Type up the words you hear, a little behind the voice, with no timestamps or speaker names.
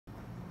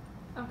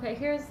Okay,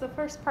 here's the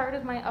first part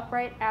of my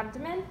upright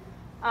abdomen.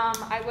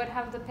 I would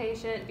have the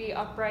patient be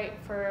upright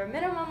for a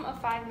minimum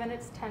of 5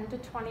 minutes, 10 to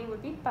 20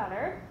 would be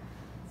better.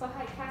 So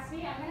hi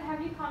Cassidy, I'm going to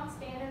have you come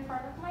stand in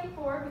front of my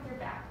board with your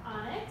back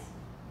on it.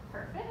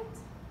 Perfect.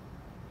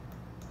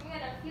 I'm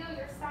going to feel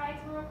your sides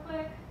real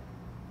quick.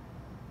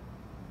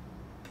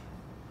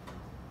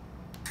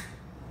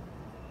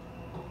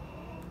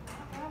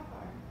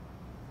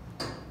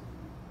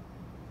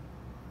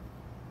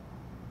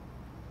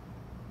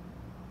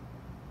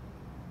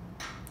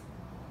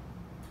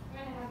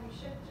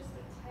 Shift just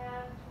a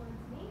tad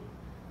towards me.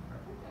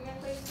 Perfect. I'm going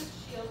to place the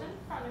shield in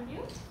front of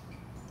you.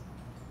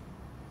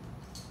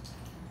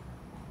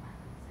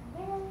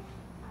 There.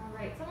 All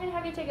right, so I'm going to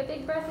have you take a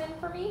big breath in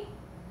for me.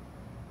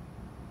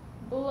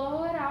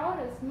 Blow it out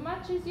as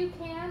much as you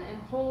can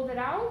and hold it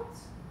out.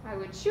 I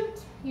would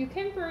shoot. You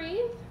can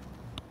breathe.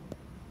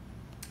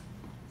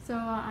 So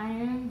I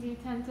am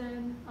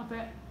detented up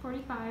at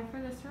 45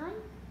 for this room.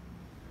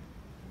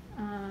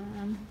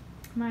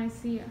 My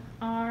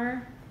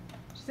CR.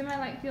 She's in my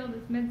light field,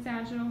 it's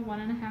mid-sagittal,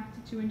 1.5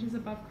 to 2 inches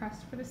above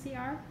crest for the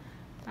CR.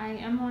 I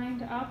am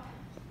lined up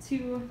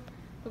to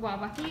the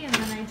Wabucky, and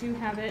then I do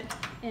have it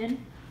in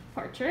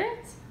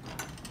portrait.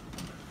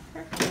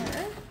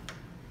 Perfect.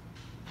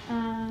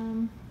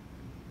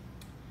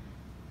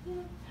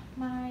 Yep.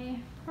 My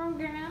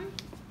program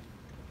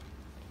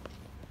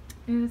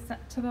is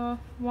set to the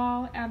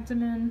wall,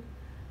 abdomen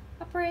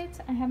upright.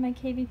 I have my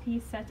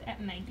KVP set at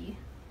 90.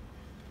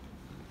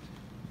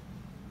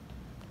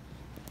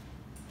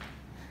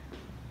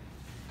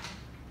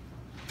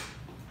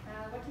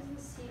 What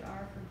is the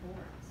CR for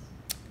boards?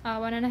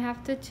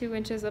 1.5 to 2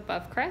 inches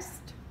above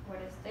crest. What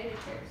is stated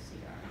chair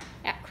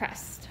CR? At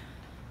crest.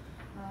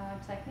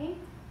 Technique?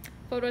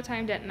 Photo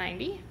timed at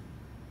 90.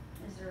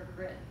 Is there a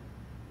grid?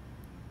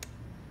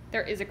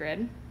 There is a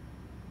grid.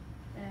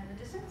 And the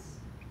distance?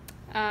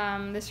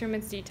 This room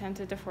is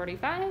detented to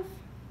 45.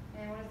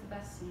 And what is the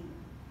best seam?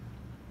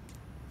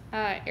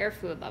 Air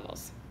fluid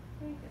levels.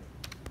 Very good.